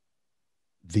more?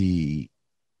 The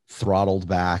throttled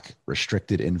back,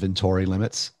 restricted inventory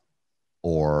limits,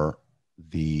 or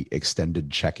the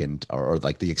extended check-in, or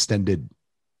like the extended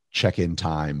check-in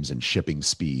times and shipping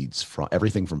speeds from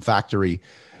everything from factory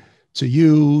to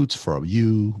you, from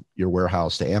your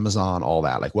warehouse to Amazon, all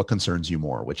that? Like, what concerns you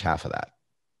more? Which half of that?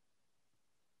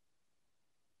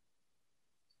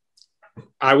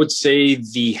 I would say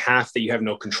the half that you have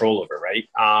no control over, right?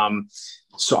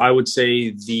 So I would say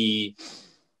the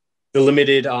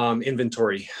limited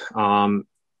inventory. And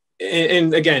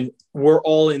again, we're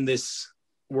all in the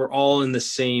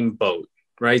same boat,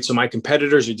 right? So my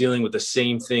competitors are dealing with the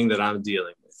same thing that I'm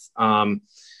dealing with. I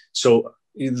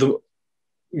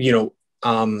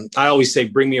always say,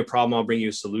 bring me a problem, I'll bring you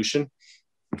a solution.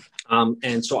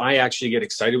 And so I actually get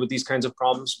excited with these kinds of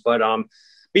problems. But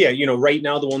yeah, you know, right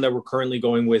now, the one that we're currently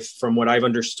going with, from what I've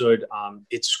understood,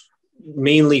 it's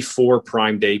mainly for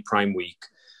Prime Day, Prime Week.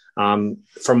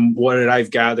 From what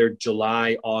I've gathered,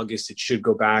 July, August, it should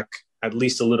go back at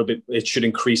least a little bit. It should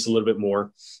increase a little bit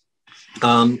more.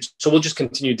 So we'll just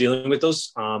continue dealing with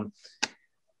those.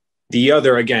 The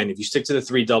other, again, if you stick to the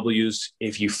 3 W's,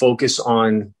 if you focus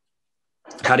on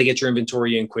how to get your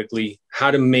inventory in quickly,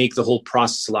 how to make the whole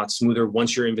process a lot smoother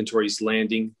once your inventory is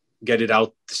landing, get it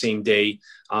out the same day.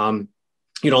 You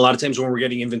know, a lot of times when we're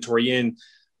getting inventory in,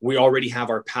 we already have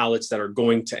our pallets that are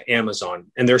going to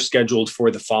Amazon and they're scheduled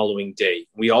for the following day.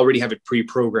 We already have it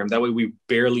pre-programmed. That way we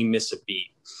barely miss a beat.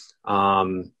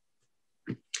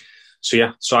 So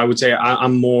yeah, so I would say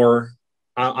I'm more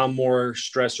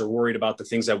stressed or worried about the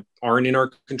things that aren't in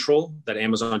our control that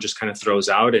Amazon just kind of throws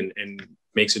out and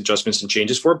makes adjustments and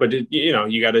changes for. But you know,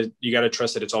 you gotta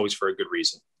trust that it's always for a good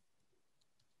reason.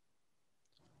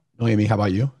 Noemi, how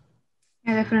about you?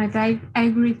 Yeah, definitely. I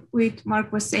agree with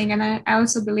Marc was saying. And I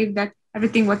also believe that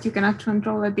everything what you cannot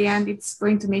control at the end, it's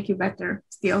going to make you better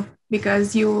still,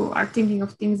 because you are thinking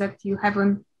of things that you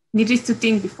haven't needed to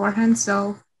think beforehand.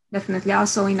 So definitely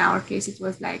also in our case, it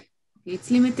was like, okay,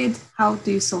 it's limited. How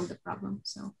do you solve the problem?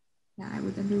 So yeah, I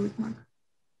would agree with Marc.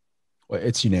 Well,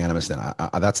 it's unanimous. Then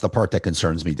that's the part that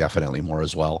concerns me definitely more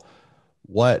as well.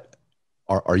 What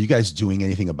are you guys doing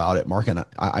anything about it? Marc, and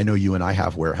I know you and I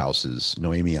have warehouses.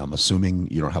 Noemi, I'm assuming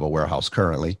you don't have a warehouse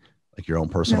currently, like your own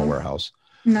personal warehouse.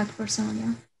 Not personal,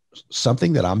 yeah.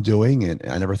 Something that I'm doing, and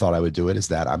I never thought I would do it, is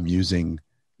that I'm using,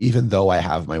 even though I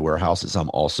have my warehouses, I'm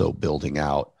also building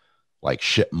out like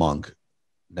Shipmonk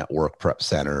network prep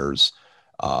centers.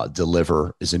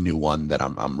 Deliver is a new one that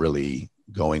I'm really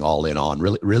going all in on.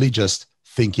 Really just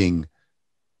thinking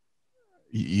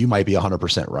you might be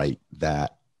 100% right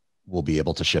that we'll be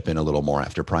able to ship in a little more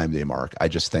after Prime Day, Marc. I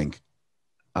just think,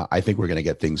 I think we're going to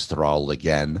get things throttled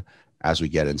again as we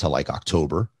get into like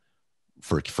October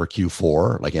for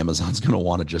Q4. Like Amazon's going to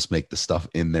want to just make the stuff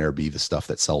in there be the stuff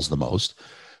that sells the most.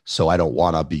 So I don't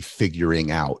want to be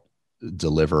figuring out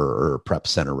deliver or prep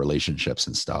center relationships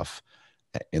and stuff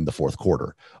in the fourth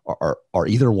quarter. Are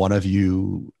either one of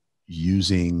you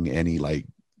using any, like,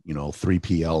 you know,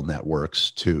 3PL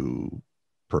networks to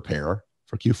prepare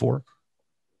for Q4?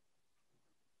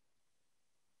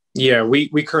 Yeah, we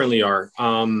currently are.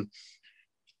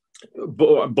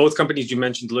 Both companies you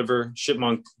mentioned, Deliver,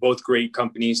 Shipmonk, both great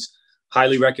companies,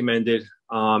 highly recommended.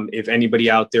 If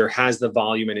anybody out there has the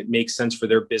volume and it makes sense for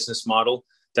their business model,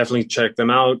 definitely check them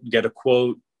out, get a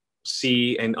quote,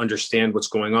 see and understand what's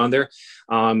going on there.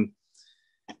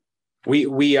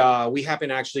 We happen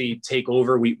to actually take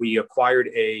over. We acquired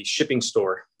a shipping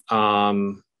store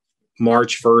March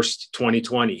 1st,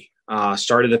 2020,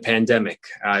 start of the pandemic.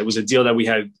 It was a deal that we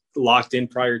had locked in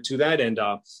prior to that. And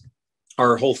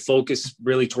our whole focus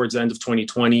really towards the end of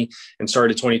 2020 and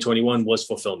start of 2021 was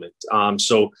fulfillment.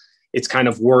 So it's kind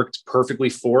of worked perfectly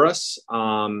for us.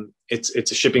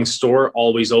 It's a shipping store,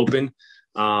 always open,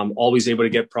 always able to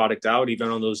get product out, even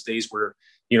on those days where,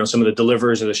 you know, some of the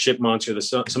delivers or the Shipmonks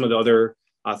or some of the other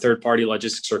third-party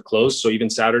logistics are closed. So even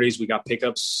Saturdays, we got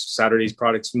pickups, Saturdays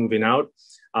products moving out.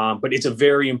 But it's a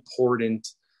very important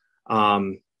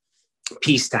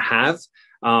piece to have.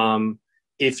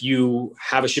 If you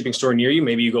have a shipping store near you,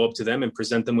 maybe you go up to them and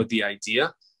present them with the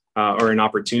idea or an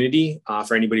opportunity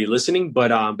for anybody listening.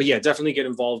 But yeah, definitely get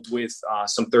involved with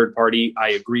some third party.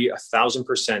 I agree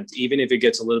 1,000%. Even if it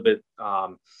gets a little bit,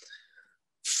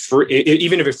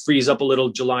 even if it frees up a little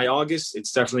July, August,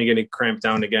 it's definitely going to cramp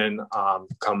down again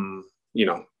come, you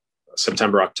know,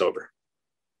 September, October.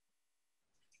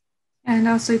 And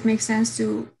also it makes sense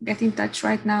to get in touch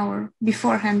right now or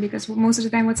beforehand, because most of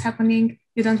the time what's happening,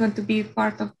 you don't want to be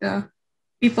part of the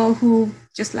people who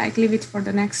just like leave it for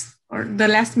the next or the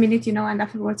last minute, you know, and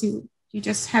afterwards you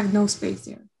just have no space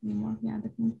there anymore. Yeah,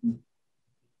 definitely.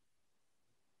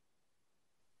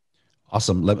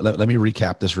 Awesome. Let me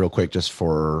recap this real quick just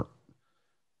for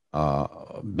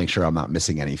make sure I'm not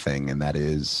missing anything. And that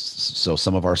is, so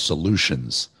some of our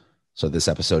solutions, so this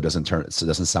episode doesn't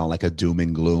sound like a doom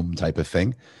and gloom type of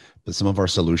thing, but some of our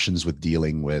solutions with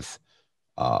dealing with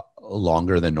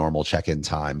longer than normal check-in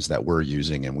times that we're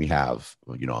using, and we have,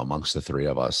 you know, amongst the three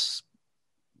of us,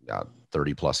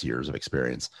 30 plus years of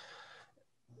experience,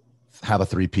 have a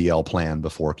 3PL plan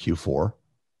before Q4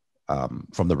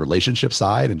 from the relationship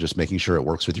side and just making sure it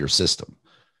works with your system.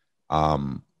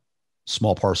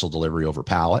 Small parcel delivery over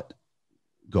pallet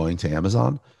going to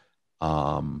Amazon.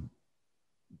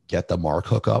 Get the Marc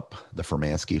hookup, the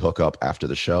Furmansky hookup after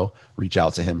the show. Reach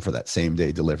out to him for that same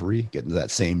day delivery. Get into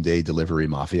that same day delivery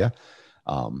mafia.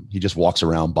 He just walks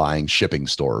around buying shipping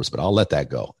stores, but I'll let that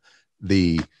go.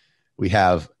 We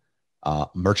have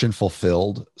merchant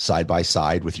fulfilled side by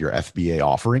side with your FBA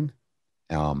offering.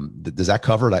 Does that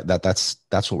cover that?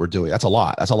 That's what we're doing. That's a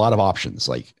lot. That's a lot of options.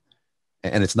 Like,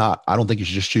 and it's not, I don't think you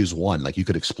should just choose one. Like, you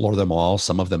could explore them all.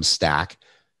 Some of them stack.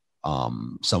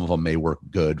 Some of them may work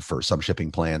good for some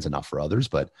shipping plans and not for others,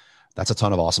 but that's a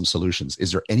ton of awesome solutions.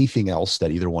 Is there anything else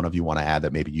that either one of you want to add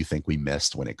that maybe you think we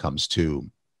missed when it comes to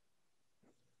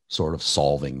sort of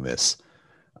solving this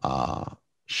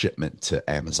shipment to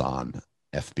Amazon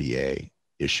FBA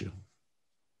issue?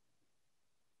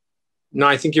 No,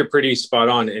 I think you're pretty spot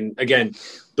on. And again,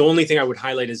 the only thing I would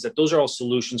highlight is that those are all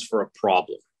solutions for a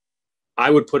problem. I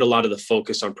would put a lot of the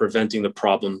focus on preventing the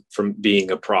problem from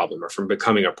being a problem or from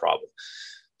becoming a problem.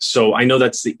 So I know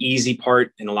that's the easy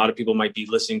part, and a lot of people might be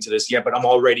listening to this. Yeah, but I'm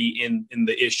already in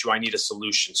the issue. I need a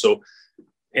solution. So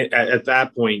at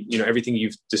that point, everything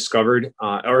you've discovered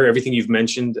or everything you've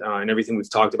mentioned and everything we've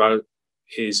talked about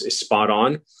is spot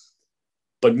on.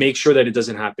 But make sure that it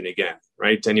doesn't happen again,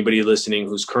 right? To anybody listening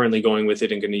who's currently going with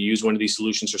it and going to use one of these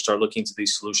solutions or start looking into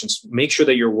these solutions, make sure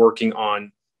that you're working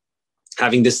on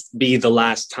having this be the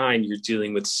last time you're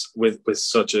dealing with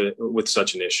such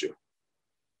an issue.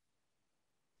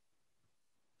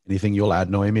 Anything you'll add,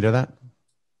 Noemi, to that?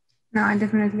 No, I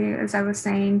definitely, as I was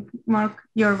saying, Mark,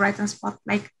 you're right on spot.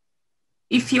 Like,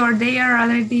 if you're there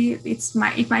already, it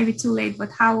might be too late. But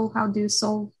how do you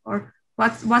solve, or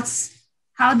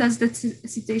how does the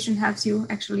situation helps you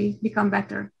actually become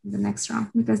better in the next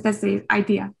round? Because that's the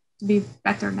idea, to be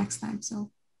better next time.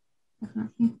 So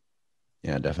definitely.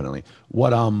 Yeah, definitely.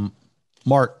 What,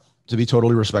 Mark, to be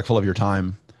totally respectful of your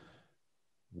time,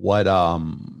 what,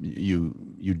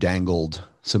 you dangled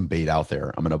some bait out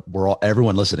there.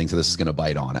 Everyone listening to this is going to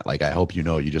bite on it. Like, I hope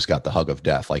you just got the hug of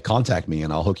death. Like, contact me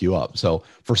and I'll hook you up. So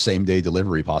for same day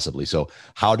delivery, possibly. So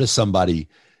how does somebody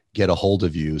get a hold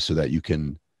of you so that you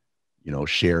can,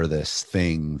 share this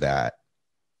thing that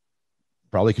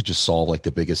probably could just solve like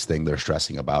the biggest thing they're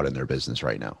stressing about in their business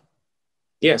right now?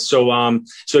 Yeah. So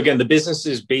again, the business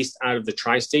is based out of the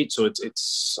tri-state. So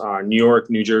it's New York,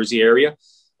 New Jersey area.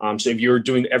 So if you're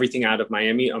doing everything out of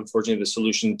Miami, unfortunately, the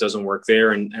solution doesn't work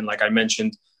there. And like I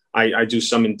mentioned, I do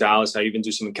some in Dallas. I even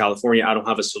do some in California. I don't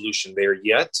have a solution there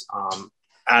yet.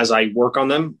 As I work on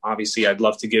them, obviously, I'd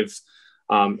love to give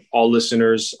all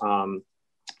listeners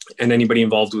and anybody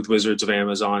involved with Wizards of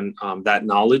Amazon that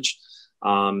knowledge.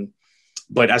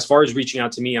 But as far as reaching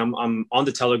out to me, I'm on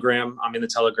the Telegram. I'm in the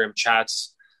Telegram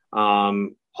chats.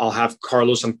 I'll have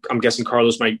Carlos. I'm guessing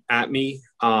Carlos might at me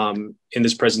in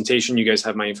this presentation. You guys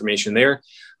have my information there.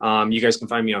 You guys can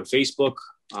find me on Facebook,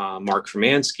 Marc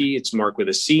Furmansky. It's Mark with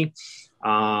a C. You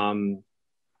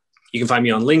can find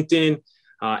me on LinkedIn,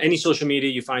 any social media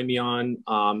you find me on,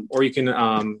 or you can,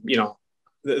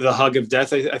 the hug of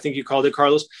death, I think you called it,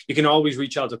 Carlos. You can always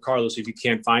reach out to Carlos if you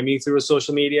can't find me through a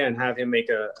social media and have him make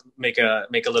a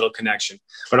little connection.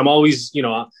 But I'm always,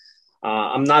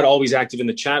 I'm not always active in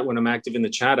the chat. When I'm active in the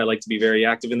chat, I like to be very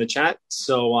active in the chat.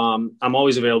 So I'm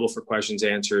always available for questions,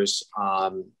 answers,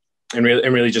 and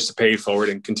really just to pay it forward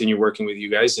and continue working with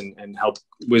you guys and help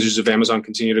Wizards of Amazon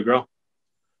continue to grow.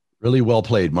 Really well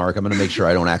played, Mark. I'm going to make sure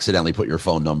I don't accidentally put your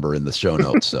phone number in the show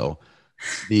notes. So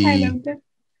I loved it.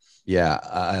 Yeah,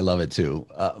 I love it too.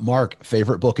 Mark,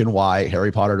 favorite book and why?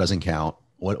 Harry Potter doesn't count.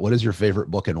 What is your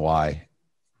favorite book and why?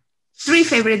 3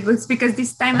 favorite books, because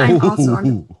this time I'm also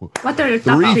on. What are your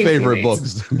top 3 favorite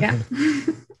books? Yeah.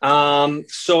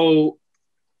 So,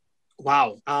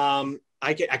 wow.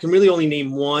 I can really only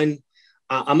name one.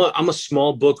 I'm a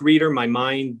small book reader. My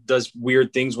mind does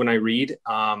weird things when I read.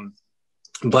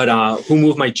 But Who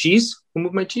Moved My Cheese?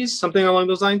 Something along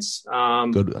those lines.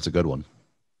 Good. That's a good one.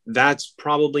 That's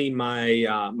probably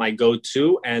my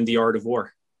go-to, and The Art of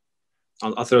War.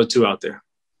 I'll throw 2 out there.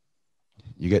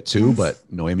 You get 2, but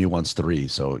Noemi wants 3,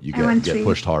 so you get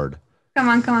pushed hard. Come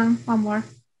on, one more.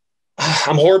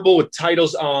 I'm horrible with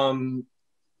titles. And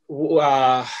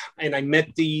I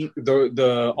met the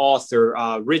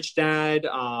author, Rich Dad.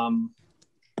 Robert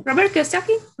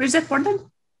Kiyosaki? Rich Dad Poor Dad?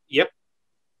 Yep.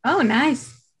 Oh,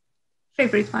 nice.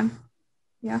 Favorite one.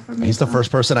 Yeah, for me. He's the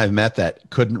first person I've met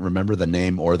that couldn't remember the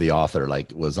name or the author,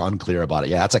 like was unclear about it.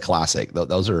 Yeah, that's a classic.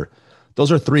 Those are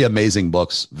 3 amazing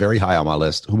books, very high on my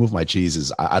list. Who Moved My Cheese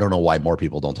is, I don't know why more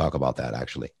people don't talk about that,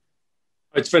 actually.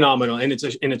 It's phenomenal. And it's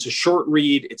a short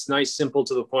read. It's nice, simple,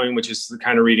 to the point, which is the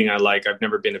kind of reading I like. I've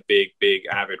never been a big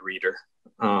avid reader.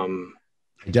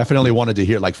 I definitely wanted to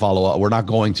hear, follow up. We're not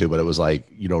going to, but it was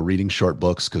reading short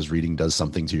books because reading does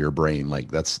something to your brain. Like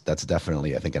that's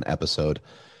definitely, I think, an episode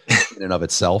in and of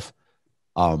itself.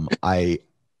 Noemi,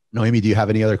 do you have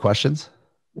any other questions?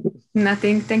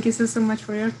 Nothing. Thank you so much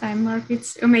for your time, Marc.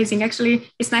 It's amazing. Actually,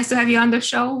 it's nice to have you on the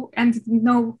show and to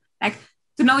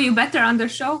know you better on the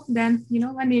show than,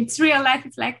 when it's real life,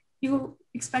 it's like you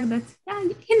expect that,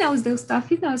 he knows those stuff,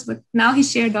 he knows, but now he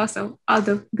shared also all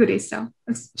the goodies. So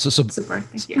super.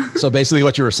 Thank you. So basically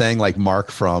what you were saying, like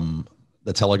Marc from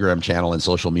the Telegram channel and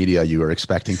social media, you were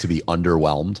expecting to be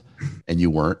underwhelmed and you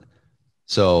weren't.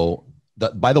 So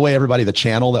by the way, everybody, the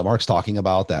channel that Marc's talking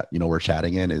about that, we're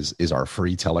chatting in is our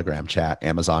free Telegram chat.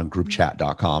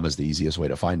 AmazonGroupChat.com is the easiest way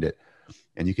to find it.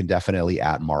 And you can definitely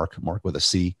add Marc with a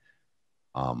C,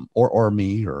 or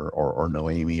me or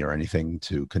Noemi or anything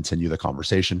to continue the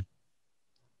conversation.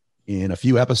 In a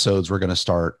few episodes, we're going to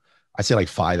start, I'd say like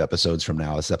 5 episodes from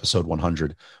now, this is episode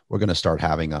 100. We're going to start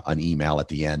having an email at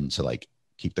the end to like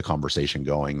keep the conversation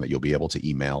going, that you'll be able to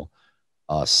email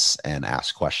us and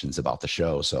ask questions about the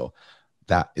show. So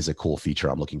that is a cool feature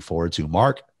I'm looking forward to.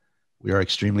 Marc, we are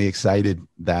extremely excited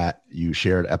that you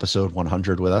shared episode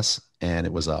 100 with us, and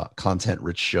it was a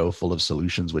content-rich show full of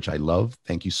solutions, which I love.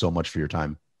 Thank you so much for your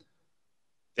time.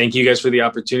 Thank you guys for the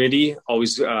opportunity.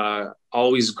 Always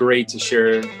great to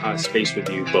share space with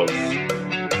you both.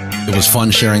 It was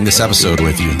fun sharing this episode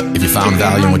with you. If you found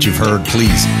value in what you've heard,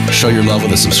 please show your love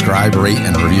with a subscribe, rate,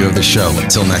 and review of the show.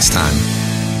 Until next time.